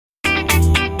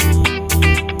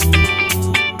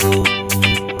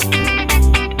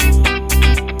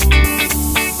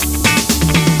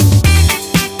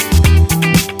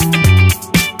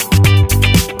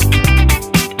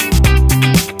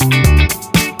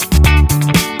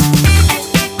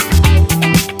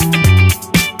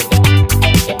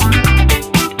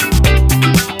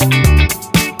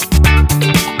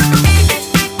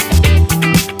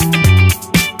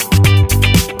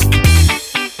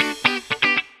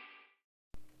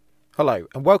Hello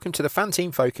and welcome to the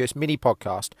FanTeam Focus mini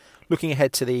podcast, looking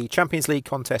ahead to the Champions League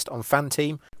contest on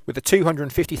FanTeam with a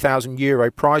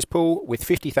 €250,000 prize pool with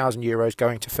 €50,000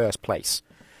 going to first place.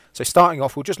 So starting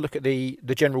off, we'll just look at the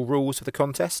general rules of the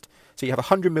contest. So you have a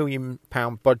 £100 million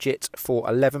budget for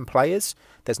 11 players.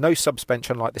 There's no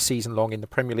suspension like the season long in the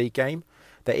Premier League game.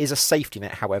 There is a safety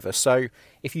net, however. So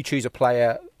if you choose a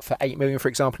player for £8 million, for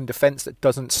example, in defence that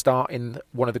doesn't start in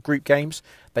one of the group games,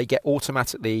 they get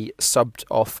automatically subbed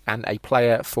off, and a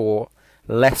player for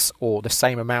less or the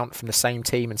same amount from the same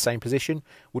team and same position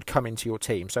would come into your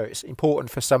team. So it's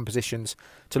important for some positions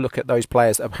to look at those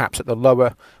players that are perhaps at the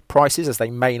lower prices, as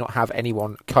they may not have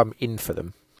anyone come in for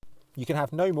them. You can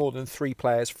have no more than 3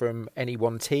 players from any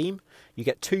one team. You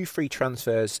get 2 free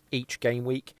transfers each game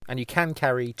week, and you can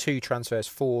carry 2 transfers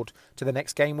forward to the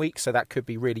next game week, so that could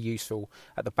be really useful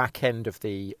at the back end of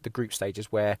the group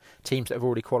stages, where teams that have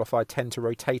already qualified tend to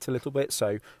rotate a little bit,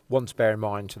 so one to bear in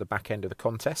mind to the back end of the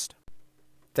contest.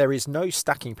 There is no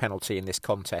stacking penalty in this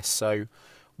contest, so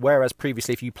whereas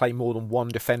previously if you play more than one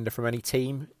defender from any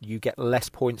team, you get less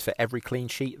points for every clean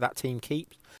sheet that team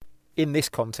keeps. In this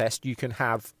contest, you can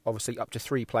have obviously up to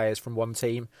 3 players from one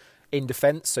team in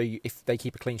defence, so if they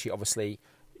keep a clean sheet, obviously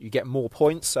you get more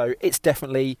points. So it's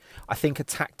definitely, I think, a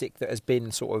tactic that has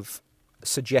been sort of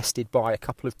suggested by a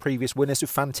couple of previous winners of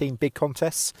FanTeam big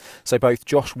contests. So both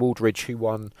Josh Waldridge, who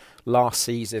won last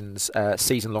season's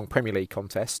season-long Premier League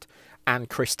contest, and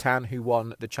Chris Tan, who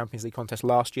won the Champions League contest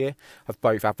last year, have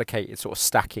both advocated sort of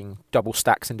stacking double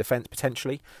stacks in defence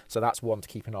potentially. So that's one to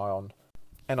keep an eye on.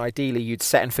 And ideally, you'd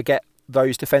set and forget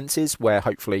those defences, where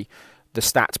hopefully the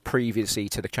stats previously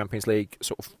to the Champions League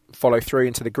sort of follow through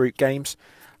into the group games.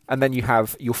 And then you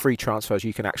have your free transfers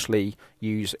you can actually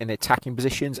use in attacking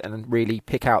positions and really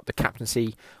pick out the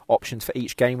captaincy options for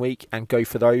each game week and go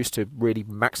for those to really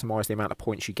maximise the amount of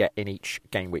points you get in each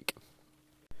game week.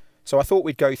 So I thought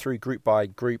we'd go through group by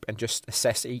group and just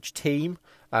assess each team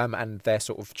and their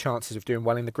sort of chances of doing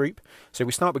well in the group. So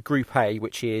we start with Group A,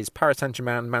 which is Paris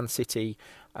Saint-Germain, Man City,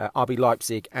 RB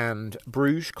Leipzig and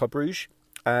Club Brugge.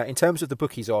 In terms of the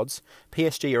bookies odds,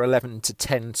 PSG are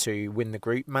 11-10 to win the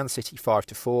group, Man City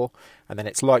 5-4, and then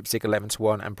it's Leipzig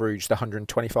 11-1 and Bruges the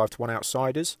 125-1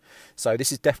 outsiders. So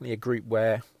this is definitely a group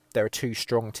where there are 2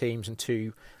 strong teams and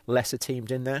 2 lesser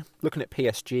teams in there. Looking at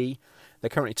PSG, they're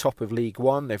currently top of League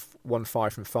One. They've won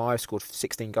 5 from 5, scored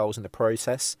 16 goals in the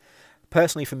process.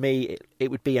 Personally, for me,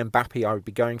 it would be Mbappe I would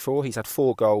be going for. He's had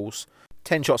 4 goals,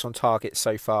 10 shots on target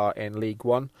so far in League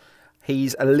One.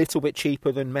 He's a little bit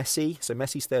cheaper than Messi. So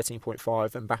Messi's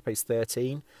 13.5 and Mbappe's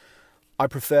 13. I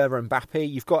prefer Mbappe.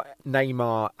 You've got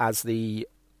Neymar as the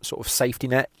sort of safety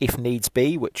net if needs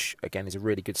be, which again is a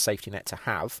really good safety net to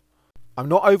have. I'm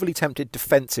not overly tempted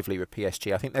defensively with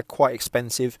PSG. I think they're quite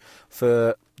expensive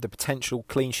for the potential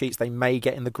clean sheets they may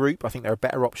get in the group. I think there are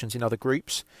better options in other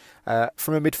groups.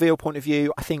 From a midfield point of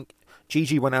view, I think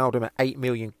Gigi Wijnaldum at £8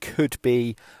 million could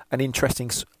be an interesting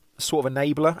sort of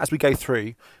enabler. As we go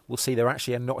through, we'll see there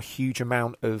actually are not a huge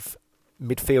amount of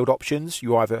midfield options.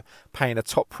 You're either paying a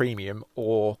top premium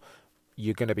or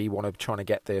you're going to be trying to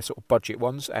get the sort of budget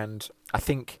ones. And I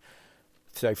think,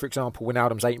 so for example,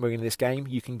 Wijnaldum's £8 million in this game.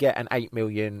 You can get an £8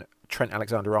 million Trent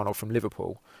Alexander-Arnold from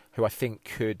Liverpool, who I think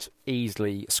could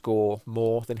easily score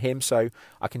more than him. So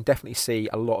I can definitely see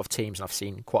a lot of teams, and I've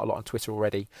seen quite a lot on Twitter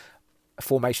already,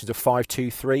 formations of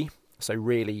 5-2-3. So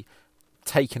really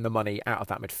taking the money out of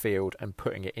that midfield and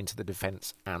putting it into the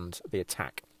defence and the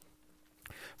attack.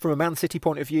 From a Man City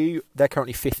point of view, they're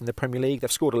currently 5th in the Premier League.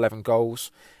 They've scored 11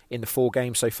 goals in the 4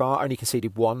 games so far, only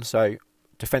conceded 1, so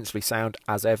defensively sound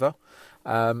as ever.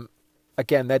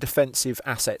 Again, their defensive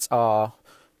assets are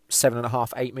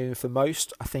 7.5, 8 million for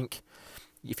most. I think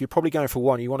if you're probably going for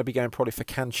one, you want to be going probably for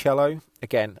Cancelo.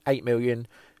 Again, 8 million,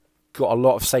 got a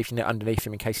lot of safety net underneath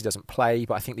him in case he doesn't play,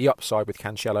 but I think the upside with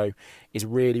Cancelo is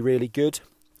really, really good.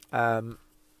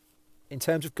 In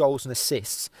terms of goals and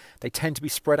assists, they tend to be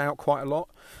spread out quite a lot,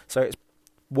 so it's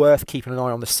worth keeping an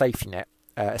eye on the safety net,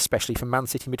 especially for Man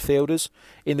City midfielders.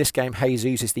 In this game,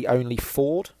 Jesus is the only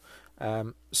forward,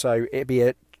 so it'd be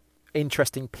an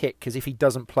interesting pick, because if he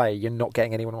doesn't play, you're not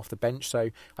getting anyone off the bench, so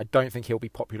I don't think he'll be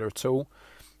popular at all.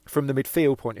 From the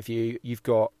midfield point of view, you've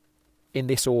got, in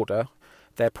this order,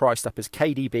 they're priced up as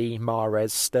KDB,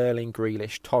 Mahrez, Sterling,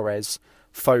 Grealish, Torres,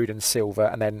 Foden, Silva,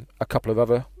 and then a couple of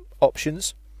other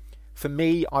options. For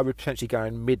me, I would potentially go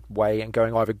in midway and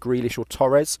going either Grealish or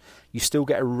Torres. You still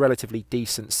get a relatively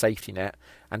decent safety net,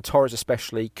 and Torres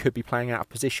especially could be playing out of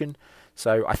position.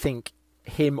 So I think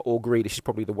him or Grealish is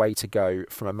probably the way to go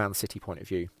from a Man City point of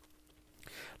view.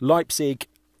 Leipzig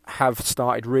have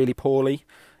started really poorly.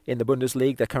 In the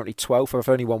Bundesliga, they're currently 12th. They've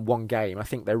only won one game. I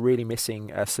think they're really missing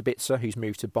Sabitzer, who's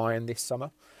moved to Bayern this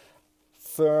summer.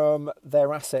 From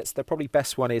their assets, their probably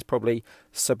best one is probably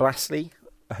Sabasli,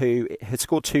 who has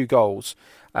scored 2 goals.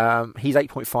 He's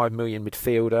 8.5 million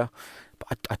midfielder,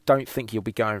 but I don't think he'll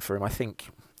be going for him. I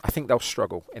think they'll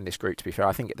struggle in this group, to be fair.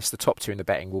 I think it's the top 2 in the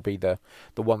betting will be the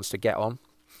ones to get on.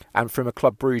 And from a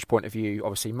Club Brugge point of view,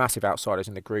 obviously massive outsiders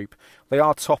in the group. They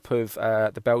are top of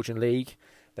the Belgian league.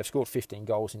 They've scored 15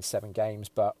 goals in 7 games,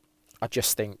 but I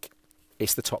just think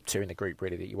it's the top 2 in the group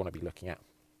really that you want to be looking at.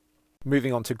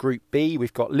 Moving on to Group B,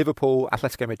 we've got Liverpool,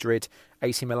 Atletico Madrid,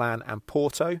 AC Milan and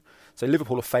Porto. So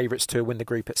Liverpool are favourites to win the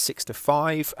group at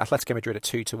 6-5, Atletico Madrid at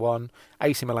 2-1,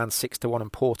 AC Milan 6-1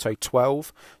 and Porto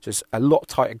 12. So it's a lot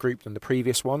tighter group than the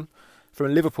previous one. From a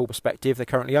Liverpool perspective, they're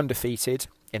currently undefeated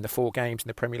in the 4 games in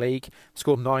the Premier League,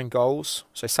 scored 9 goals.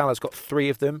 So Salah's got 3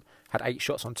 of them, had 8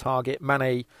 shots on target.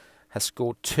 Mane has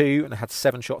scored 2 and had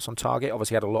 7 shots on target.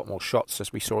 Obviously had a lot more shots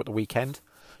as we saw at the weekend.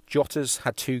 Jota's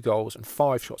had 2 goals and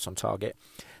 5 shots on target.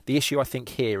 The issue I think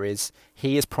here is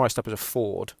he is priced up as a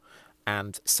forward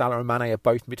and Salah and Mane are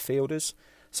both midfielders.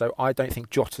 So I don't think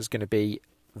Jota's going to be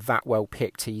that well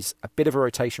picked. He's a bit of a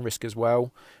rotation risk as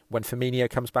well when Firmino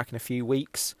comes back in a few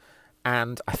weeks.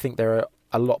 And I think there are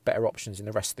a lot better options in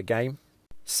the rest of the game.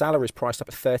 Salah is priced up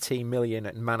at 13 million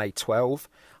and Mane 12.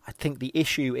 I think the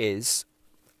issue is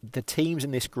the teams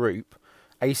in this group,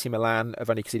 AC Milan have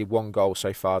only conceded 1 goal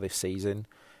so far this season.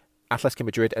 Atletico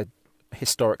Madrid are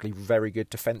historically very good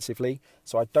defensively,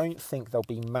 so I don't think there'll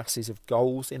be masses of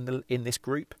goals in this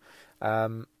group.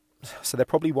 So they're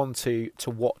probably one to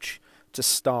watch to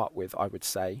start with, I would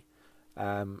say,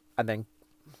 and then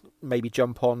maybe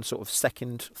jump on sort of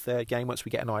second, third game once we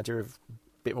get an idea of a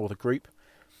bit more of the group.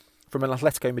 From an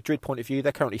Atletico Madrid point of view,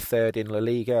 they're currently 3rd in La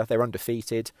Liga. They're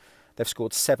undefeated. They've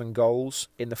scored 7 goals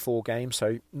in the 4 games,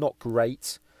 so not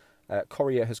great.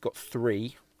 Correa has got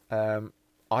 3.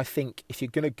 I think if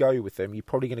you're going to go with them, you're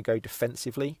probably going to go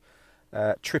defensively.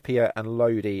 Trippier and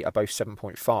Lodi are both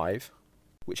 7.5,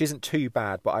 which isn't too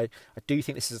bad, but I do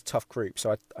think this is a tough group.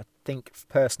 So I think,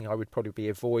 personally, I would probably be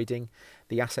avoiding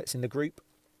the assets in the group.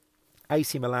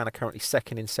 AC Milan are currently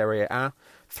 2nd in Serie A,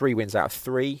 3 wins out of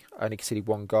 3, only conceded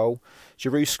 1 goal.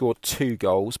 Giroud scored 2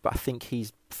 goals, but I think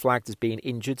he's flagged as being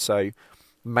injured, so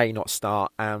may not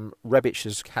start. Rebic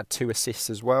has had 2 assists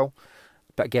as well,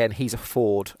 but again, he's a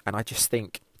forward, and I just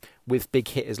think with big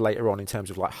hitters later on in terms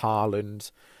of like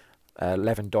Haaland,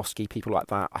 Lewandowski, people like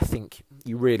that, I think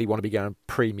you really want to be going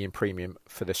premium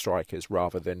for the strikers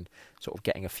rather than sort of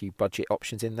getting a few budget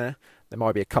options in there. There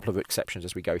might be a couple of exceptions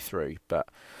as we go through, but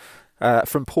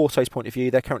from Porto's point of view,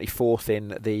 they're currently 4th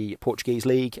in the Portuguese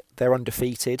league. They're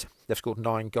undefeated. They've scored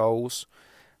 9 goals.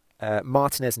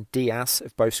 Martinez and Diaz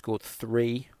have both scored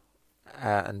 3,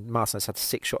 and Martinez had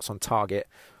 6 shots on target.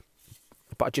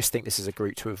 But I just think this is a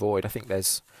group to avoid. I think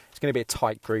it's going to be a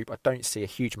tight group. I don't see a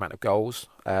huge amount of goals,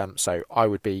 so I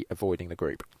would be avoiding the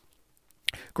group.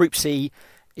 Group C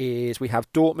is we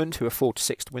have Dortmund, who are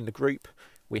 4-6 to win the group.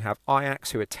 We have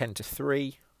Ajax, who are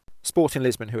 10-3. Sporting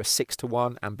Lisbon, who are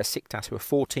 6-1, and Besiktas, who are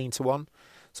 14-1.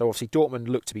 So obviously Dortmund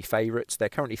look to be favourites. They're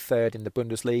currently 3rd in the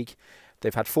Bundesliga.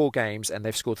 They've had 4 games and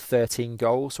they've scored 13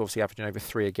 goals, so obviously averaging over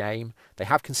 3 a game. They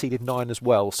have conceded 9 as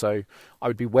well, so I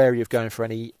would be wary of going for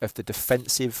any of the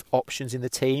defensive options in the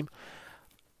team.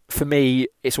 For me,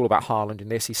 it's all about Haaland in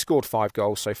this. He's scored 5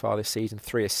 goals so far this season,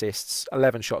 3 assists,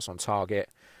 11 shots on target.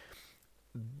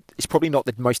 It's probably not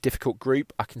the most difficult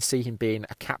group. I can see him being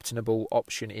a captainable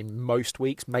option in most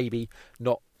weeks, maybe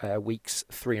not weeks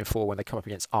 3 and 4 when they come up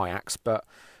against Ajax, but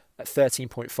at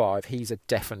 13.5, he's a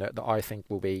definite that I think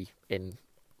will be in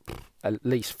at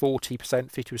least 40%,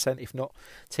 50%, if not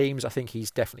teams. I think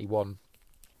he's definitely one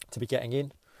to be getting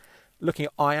in. Looking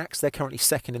at Ajax, they're currently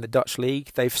 2nd in the Dutch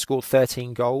league. They've scored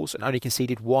 13 goals and only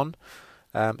conceded 1.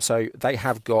 So they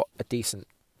have got a decent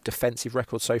defensive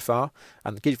record so far.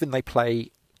 And given they play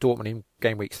Dortmund in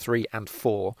game week 3 and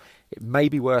 4, it may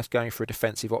be worth going for a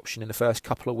defensive option in the first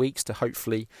couple of weeks to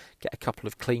hopefully get a couple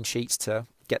of clean sheets to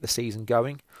get the season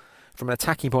going. From an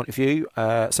attacking point of view,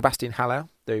 Sebastian Haller,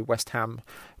 the West Ham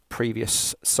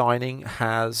previous signing,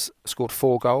 has scored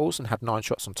 4 goals and had 9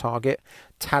 shots on target.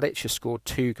 Tadic has scored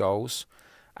 2 goals,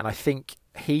 and I think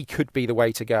he could be the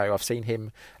way to go. I've seen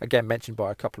him, again, mentioned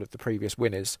by a couple of the previous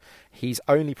winners. He's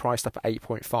only priced up at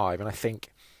 8.5, and I think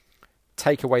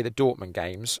take away the Dortmund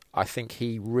games, I think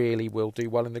he really will do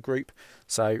well in the group.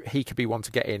 So he could be one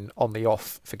to get in on the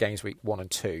off for games week 1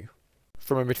 and 2.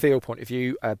 From a midfield point of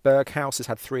view, Berghaus has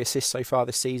had 3 assists so far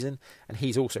this season, and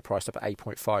he's also priced up at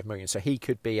 8.5 million. So he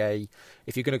could be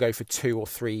if you're going to go for 2 or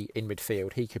 3 in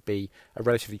midfield, he could be a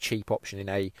relatively cheap option in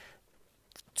a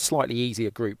slightly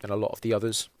easier group than a lot of the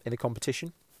others in the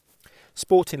competition.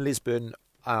 Sporting Lisbon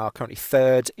are currently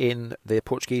third in the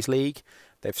Portuguese league.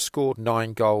 They've scored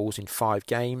 9 goals in 5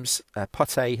 games.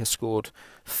 Pote has scored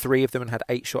 3 of them and had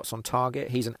 8 shots on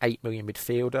target. He's an 8 million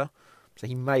midfielder, so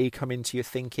he may come into your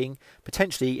thinking.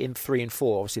 Potentially in 3 and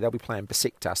 4, obviously they'll be playing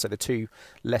Besiktas, so the 2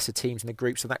 lesser teams in the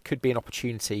group, so that could be an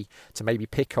opportunity to maybe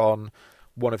pick on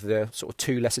one of the sort of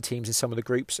 2 lesser teams in some of the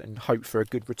groups and hope for a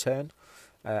good return.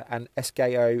 And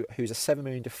Esgaio, who's a 7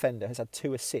 million defender, has had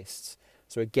 2 assists.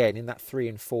 So again, in that 3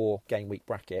 and 4 game week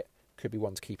bracket, could be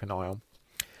one to keep an eye on.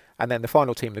 And then the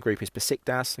final team in the group is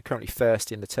Besiktas. They're currently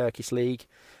first in the Turkish league.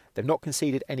 They've not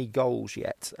conceded any goals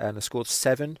yet, and they've scored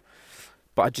 7.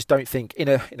 But I just don't think in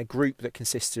a group that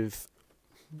consists of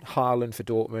Haaland for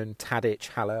Dortmund, Tadic,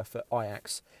 Haller for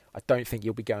Ajax, I don't think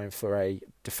you'll be going for a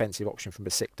defensive option from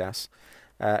Besiktas.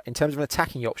 In terms of an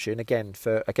attacking option, again,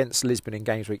 for against Lisbon in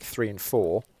games week 3 and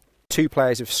 4, 2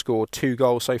 players have scored 2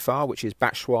 goals so far, which is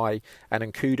Batshuayi and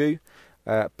Nkudu.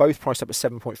 Both priced up at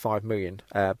 7.5 million.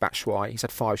 Batshuayi, he's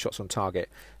had 5 shots on target,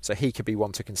 so he could be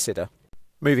one to consider.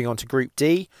 Moving on to Group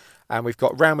D, and we've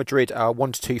got Real Madrid are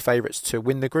 1-2 favourites to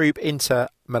win the group. Inter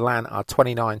Milan are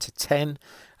 29-10, and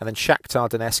then Shakhtar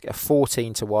Donetsk are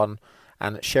 14-1,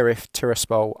 and Sheriff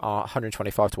Tiraspol are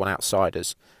 125-1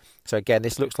 outsiders. So again,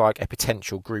 this looks like a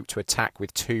potential group to attack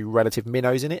with 2 relative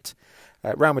minnows in it.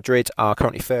 Real Madrid are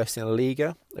currently first in La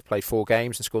Liga. They've played 4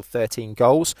 games and scored 13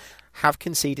 goals, have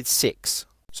conceded 6.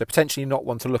 So potentially not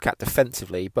one to look at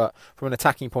defensively, but from an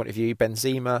attacking point of view,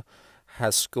 Benzema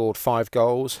has scored 5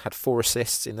 goals, had 4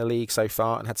 assists in the league so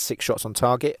far, and had 6 shots on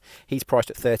target. He's priced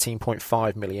at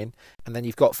 13.5 million. And then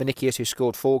you've got Vinicius, who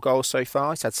scored 4 goals so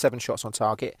far. He's had 7 shots on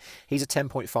target. He's a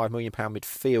 £10.5 million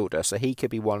midfielder, so he could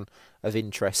be one of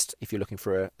interest if you're looking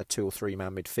for a 2 or 3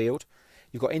 man midfield.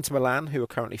 You've got Inter Milan, who are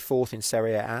currently 4th in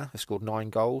Serie A, have scored 9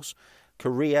 goals.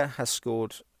 Korea has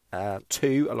scored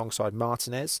 2 alongside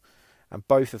Martinez, and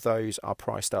both of those are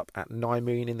priced up at 9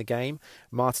 million in the game.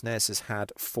 Martinez has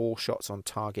had 4 shots on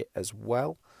target as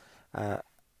well,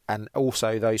 and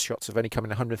also those shots have only come in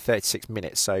 136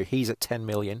 minutes, so he's at 10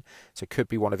 million, so could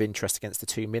be one of interest against the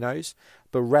 2 minnows.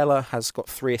 Barella has got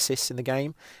 3 assists in the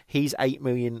game. He's £8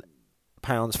 million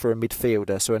for a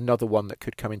midfielder, so another one that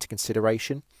could come into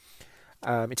consideration.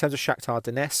 In terms of Shakhtar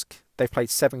Donetsk, they've played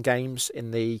 7 games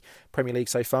in the Premier League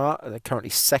so far. They're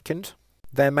currently second.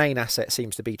 Their main asset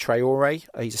seems to be Traore.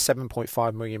 He's a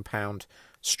 £7.5 million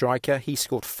striker. He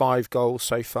scored 5 goals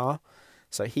so far.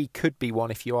 So he could be one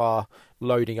if you are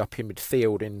loading up in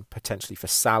midfield in potentially for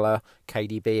Salah,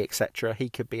 KDB, etc. He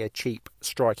could be a cheap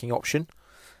striking option.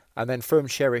 And then from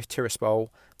Sheriff Tiraspol,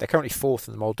 they're currently 4th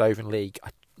in the Moldovan League.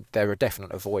 They're a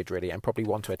definite avoid, really, and probably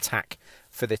one to attack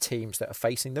for the teams that are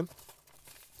facing them.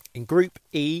 In Group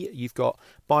E, you've got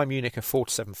Bayern Munich are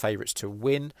 4-7 favourites to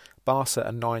win, Barca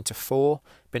are 9-4,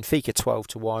 Benfica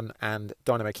 12-1, and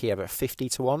Dynamo Kiev are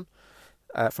 50-1.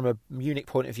 From a Munich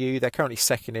point of view, they're currently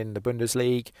second in the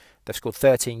Bundesliga. They've scored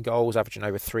 13 goals, averaging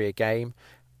over 3 a game.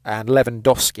 And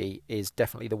Lewandowski is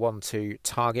definitely the one to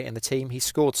target in the team. He's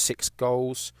scored 6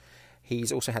 goals.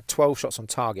 He's also had 12 shots on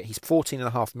target. He's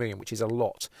 14.5 million, which is a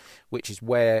lot, which is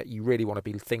where you really want to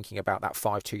be thinking about that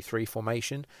 5-2-3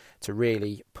 formation to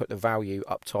really put the value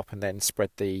up top and then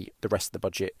spread the rest of the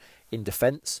budget in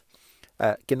defence.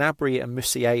 Gnabry and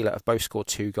Musiala have both scored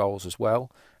 2 goals as well.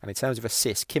 And in terms of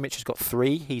assists, Kimmich has got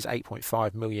 3. He's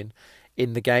 8.5 million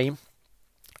in the game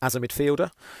as a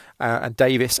midfielder. And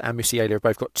Davis and Musiala have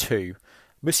both got 2.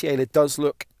 Musiala does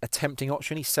look a tempting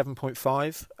option. He's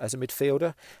 7.5 as a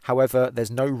midfielder. However, there's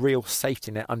no real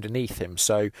safety net underneath him,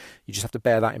 so you just have to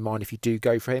bear that in mind if you do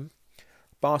go for him.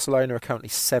 Barcelona are currently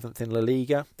 7th in La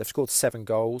Liga. They've scored 7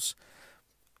 goals.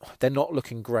 They're not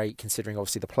looking great considering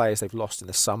obviously the players they've lost in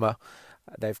the summer.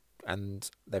 They've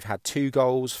had 2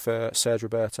 goals for Serge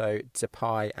Roberto,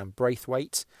 Depay and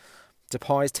Braithwaite.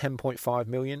 Depay's 10.5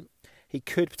 million. He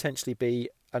could potentially be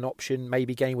an option,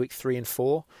 maybe game week 3 and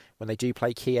 4 when they do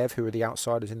play Kiev, who are the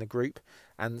outsiders in the group.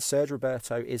 And Serge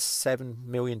Roberto is 7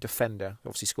 million defender.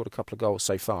 Obviously scored a couple of goals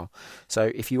so far. So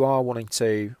if you are wanting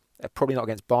to, probably not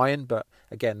against Bayern, but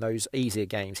again, those easier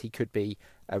games, he could be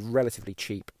a relatively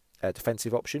cheap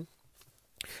defensive option.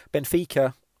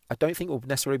 Benfica, I don't think will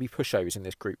necessarily be pushovers in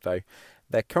this group though.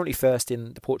 They're currently first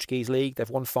in the Portuguese league. They've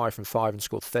won 5 from 5 and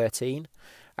scored 13.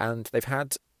 And they've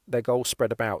had their goals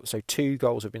spread about. So 2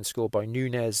 goals have been scored by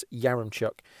Nunes,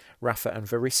 Yaremchuk, Rafa and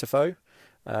Verisafo.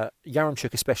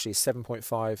 Yaremchuk especially is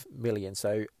 7.5 million,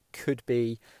 so could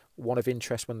be one of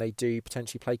interest when they do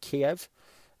potentially play Kiev.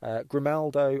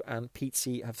 Grimaldo and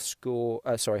Pizzi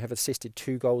have assisted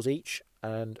 2 goals each,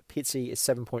 and Pizzi is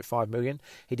 7.5 million.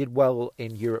 He did well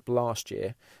in Europe last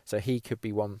year, so he could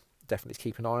be one definitely to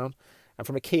keep an eye on. And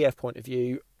from a Kiev point of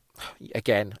view,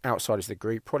 again, outsiders of the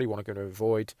group, probably want to go to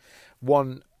avoid.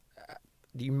 One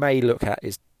you may look at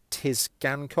is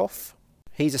Tizgankov.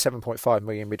 He's a 7.5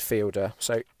 million midfielder,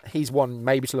 so he's one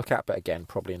maybe to look at, but again,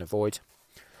 probably an avoid.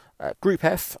 Group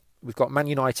F, we've got Man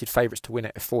United favourites to win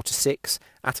it at 4-6,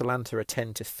 Atalanta are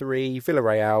 10-3,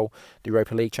 Villarreal, the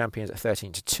Europa League champions, at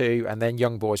 13-2, and then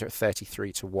Young Boys are at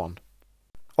 33-1.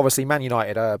 Obviously, Man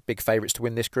United are big favourites to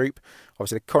win this group.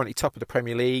 Obviously, they're currently top of the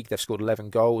Premier League. They've scored 11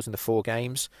 goals in the 4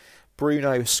 games.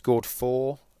 Bruno has scored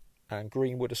 4, and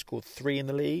Greenwood has scored 3 in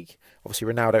the league.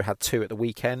 Obviously, Ronaldo had 2 at the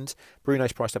weekend.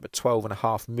 Bruno's priced up at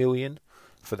 12.5 million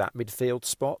for that midfield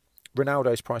spot.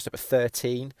 Ronaldo's priced up at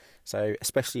 13, so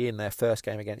especially in their first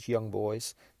game against Young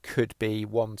Boys, could be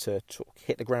one to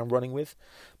hit the ground running with.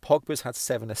 Pogba's had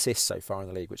 7 assists so far in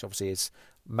the league, which obviously is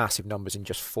massive numbers in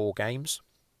just 4 games.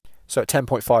 So at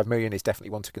 10.5 million is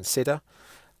definitely one to consider.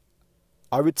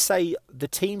 I would say the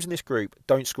teams in this group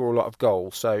don't score a lot of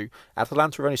goals. So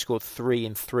Atalanta have only scored 3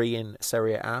 in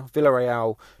Serie A.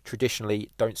 Villarreal traditionally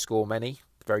don't score many,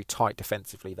 very tight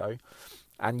defensively though.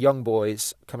 And Young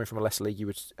Boys, coming from a lesser league, you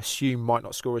would assume might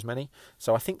not score as many.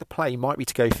 So I think the play might be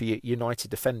to go for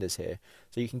United defenders here.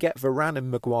 So you can get Varane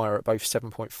and Maguire at both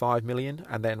 7.5 million,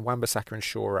 and then Wan-Bissaka and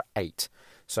Shaw at 8.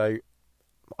 So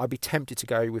I'd be tempted to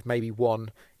go with maybe 1,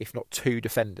 if not 2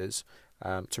 defenders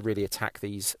to really attack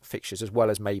these fixtures, as well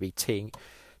as maybe teaming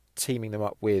them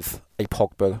up with a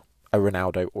Pogba, a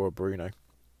Ronaldo or a Bruno.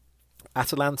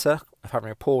 Atalanta are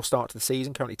having a poor start to the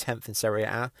season, currently 10th in Serie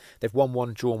A. They've won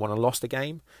 1, drawn 1 and lost a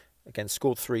game. Again,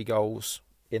 scored 3 goals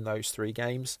in those 3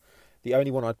 games. The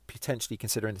only one I'd potentially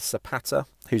consider is Zapata,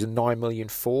 who's a 9 million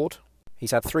forward.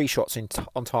 He's had 3 shots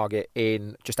on target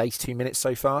in just 82 minutes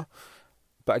so far.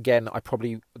 But again,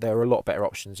 there are a lot better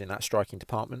options in that striking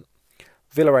department.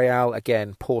 Villarreal,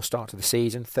 again, poor start to the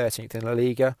season, 13th in La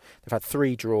Liga. They've had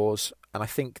 3 draws, and I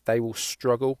think they will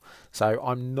struggle. So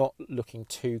I'm not looking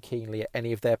too keenly at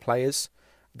any of their players.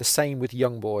 The same with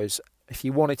Young Boys. If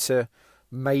you wanted to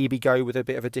maybe go with a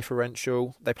bit of a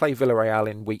differential, they play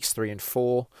Villarreal in weeks 3 and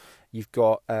 4. You've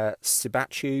got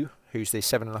Sibachu, who's the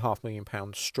 £7.5 million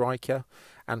striker,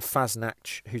 and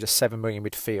Faznac, who's a 7 million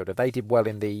midfielder. They did well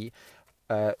in the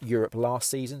Europe last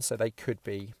season, so they could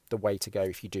be the way to go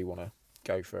if you do want to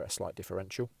go for a slight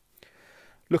differential.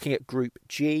 Looking at Group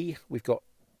G, we've got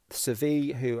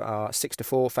Seville, who are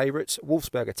 6-4 favourites,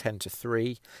 Wolfsburg are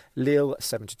 10-3, Lille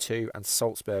 7-2, and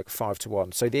Salzburg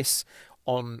 5-1. So this,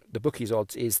 on the bookies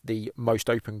odds, is the most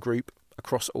open group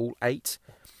across all 8.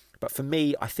 But for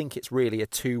me, I think it's really a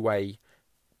two-way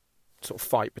sort of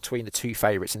fight between the 2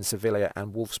 favourites in Sevilla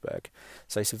and Wolfsburg.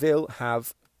 So Seville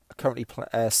have currently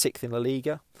 6th in La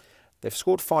Liga. They've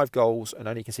scored 5 goals and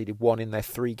only conceded 1 in their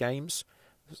 3 games.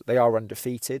 They are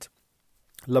undefeated.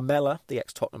 Lamela, the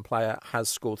ex-Tottenham player, has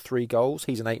scored 3 goals.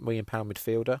 He's an £8 million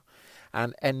midfielder.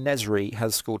 And En-Nesyri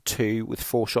has scored 2 with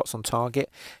 4 shots on target.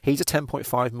 He's a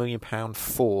 £10.5 million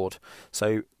forward.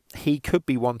 So he could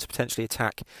be one to potentially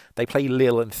attack. They play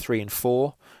Lille in 3 and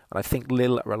 4. And I think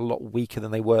Lille are a lot weaker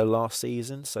than they were last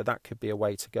season. So that could be a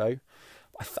way to go.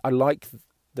 I like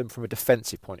them from a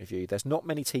defensive point of view. There's not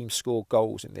many teams score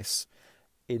goals in this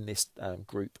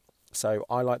group. So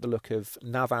I like the look of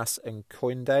Navas and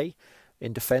Koundé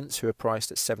in defence, who are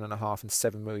priced at 7.5 and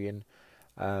 7 million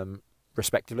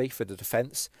respectively for the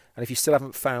defence. And if you still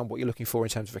haven't found what you're looking for in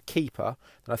terms of a keeper,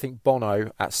 then I think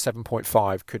Bono at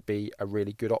 7.5 could be a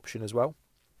really good option as well.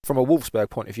 From a Wolfsburg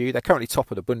point of view, they're currently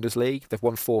top of the Bundesliga. They've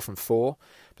won 4 from 4.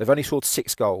 They've only scored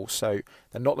 6 goals, so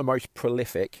they're not the most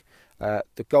prolific.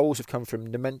 The goals have come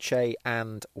from Nemenche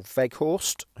and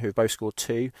Weghorst, who have both scored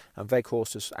 2, and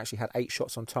Weghorst has actually had 8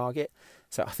 shots on target.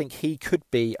 So I think he could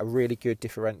be a really good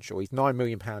differential. He's £9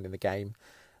 million in the game,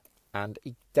 and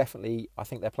he definitely, I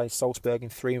think they're playing Salzburg in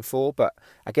 3 and 4, but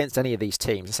against any of these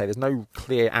teams, I say there's no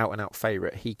clear out-and-out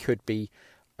favourite. He could be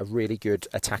a really good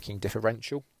attacking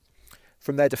differential.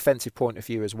 From their defensive point of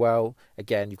view as well,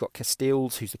 again, you've got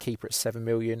Castells, who's the keeper at 7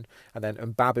 million, and then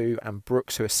Mbabu and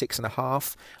Brooks, who are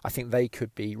 6.5. I think they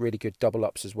could be really good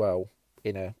double-ups as well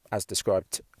in a, as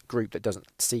described, group that doesn't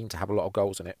seem to have a lot of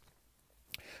goals in it.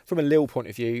 From a Lille point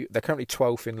of view, they're currently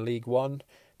 12th in League One.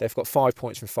 They've got 5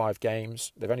 points from 5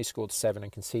 games. They've only scored 7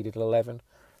 and conceded 11.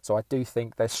 So I do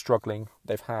think they're struggling.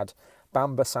 They've had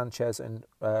Bamba, Sanchez and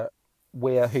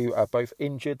Weir, who are both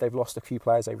injured. They've lost a few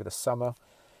players over the summer.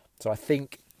 So I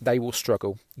think they will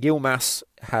struggle. Yilmaz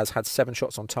has had 7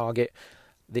 shots on target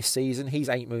this season. He's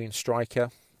 8 million striker,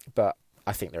 but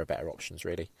I think there are better options,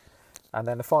 really. And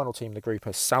then the final team in the group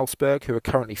is Salzburg, who are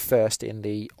currently first in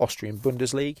the Austrian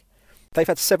Bundesliga. They've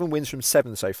had 7 wins from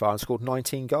 7 so far and scored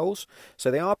 19 goals.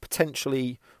 So they are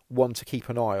potentially one to keep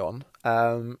an eye on.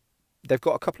 They've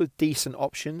got a couple of decent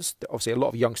options. Obviously, a lot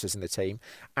of youngsters in the team.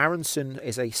 Aronson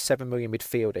is a 7 million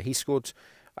midfielder. He scored,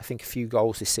 I think, a few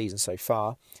goals this season so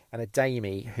far. And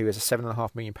Ademi, who is a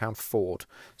 £7.5 million forward.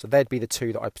 So they'd be the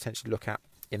two that I'd potentially look at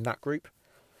in that group.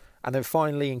 And then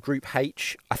finally, in Group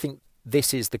H, I think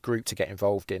this is the group to get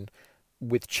involved in,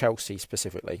 with Chelsea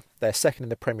specifically. They're second in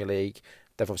the Premier League.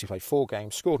 They've obviously played 4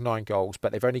 games, scored 9 goals,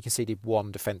 but they've only conceded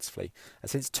 1 defensively.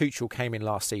 And since Tuchel came in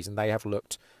last season, they have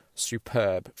looked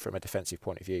superb from a defensive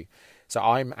point of view. So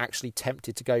I'm actually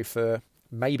tempted to go for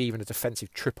maybe even a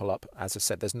defensive triple up. As I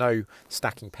said, there's no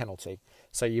stacking penalty.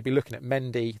 So you'll be looking at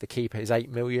Mendy, the keeper, is 8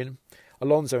 million.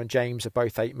 Alonso and James are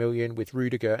both 8 million, with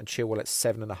Rudiger and Chilwell at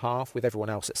 7.5, with everyone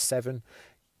else at 7.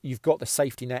 You've got the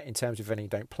safety net in terms of if any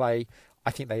don't play. I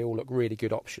think they all look really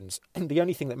good options. And the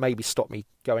only thing that maybe stopped me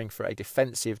going for a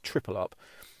defensive triple up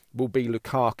will be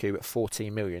Lukaku at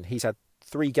 14 million. He's had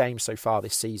 3 games so far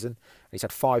this season. And he's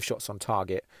had 5 shots on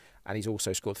target, and he's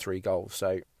also scored 3 goals.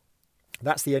 So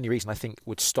that's the only reason I think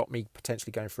would stop me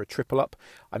potentially going for a triple up.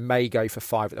 I may go for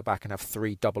 5 at the back and have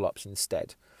 3 double ups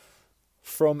instead.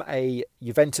 From a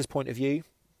Juventus point of view,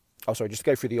 just to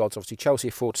go through the odds, obviously Chelsea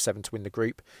are 4-7 to win the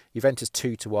group, Juventus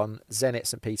 2-1, Zenit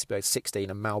St. Petersburg 16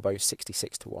 and Malmo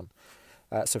 66-1.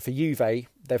 So for Juve,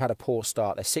 they've had a poor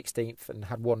start. They're 16th and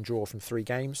had 1 draw from 3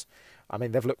 games. I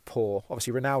mean, they've looked poor.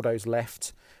 Obviously Ronaldo's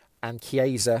left and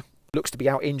Chiesa looks to be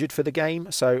out injured for the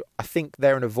game. So I think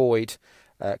they're in a void,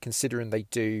 considering they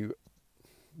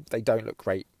don't look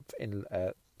great in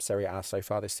Serie A so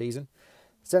far this season.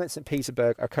 Zenit St.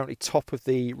 Petersburg are currently top of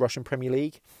the Russian Premier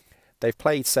League. They've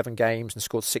played 7 games and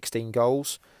scored 16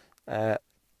 goals.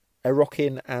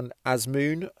 Erokin and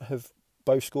Azmoun have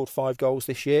both scored 5 goals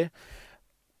this year.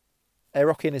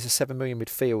 Erokin is a 7 million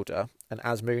midfielder and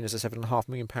Azmoun is a £7.5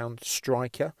 million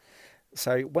striker.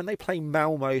 So when they play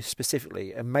Malmo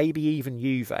specifically, and maybe even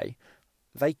Juve,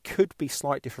 they could be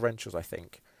slight differentials, I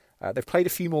think. They've played a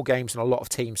few more games than a lot of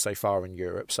teams so far in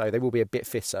Europe, so they will be a bit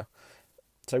fitter.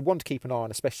 So one to keep an eye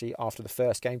on, especially after the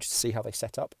first game, just to see how they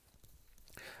set up.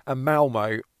 And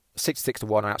Malmo,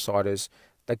 66-1 outsiders,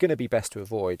 they're going to be best to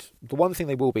avoid. The one thing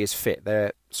they will be is fit.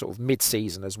 They're sort of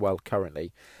mid-season as well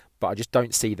currently, but I just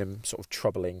don't see them sort of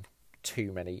troubling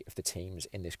too many of the teams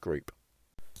in this group.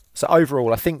 So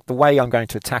overall, I think the way I'm going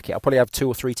to attack it, I'll probably have 2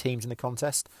 or 3 teams in the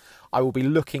contest. I will be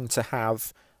looking to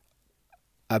have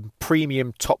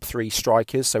premium top 3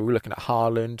 strikers. So we're looking at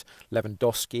Haaland,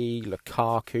 Lewandowski,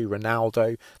 Lukaku,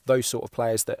 Ronaldo, those sort of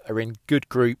players that are in good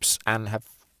groups and have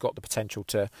got the potential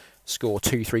to score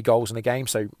 2-3 goals in a game,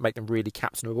 so make them really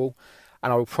captainable.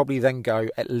 And I will probably then go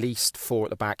at least 4 at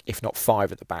the back, if not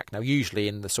 5 at the back. Now, usually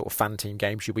in the sort of FanTeam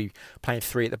games, you'll be playing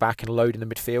 3 at the back and loading the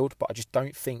midfield, but I just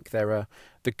don't think there are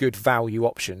the good value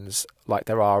options like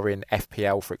there are in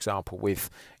FPL, for example, with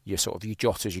your sort of your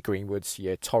Jotas, your Greenwoods,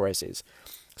 your Torreses.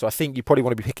 So I think you probably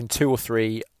want to be picking 2 or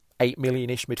 3 8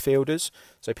 million-ish midfielders.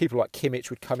 So people like Kimmich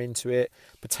would come into it,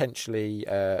 potentially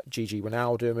Gigi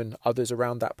Wijnaldum and others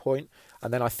around that point.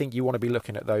 And then I think you want to be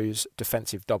looking at those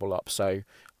defensive double-ups. So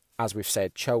as we've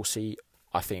said, Chelsea,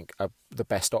 I think, are the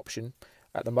best option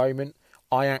at the moment.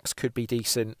 Ajax could be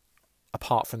decent,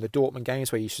 apart from the Dortmund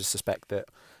games where you should suspect that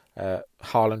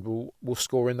Haaland will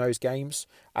score in those games.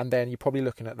 And then you're probably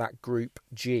looking at that Group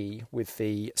G with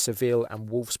the Seville and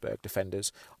Wolfsburg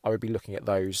defenders. I would be looking at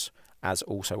those as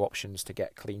also options to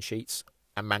get clean sheets,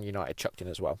 and Man United chucked in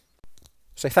as well.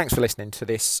 So thanks for listening to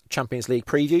this Champions League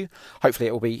preview. Hopefully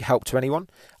it will be help to anyone.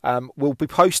 We'll be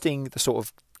posting the sort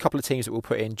of couple of teams that we'll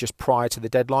put in just prior to the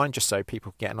deadline, just so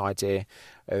people can get an idea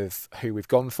of who we've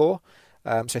gone for.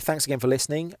 So thanks again for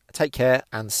listening. Take care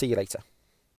and see you later.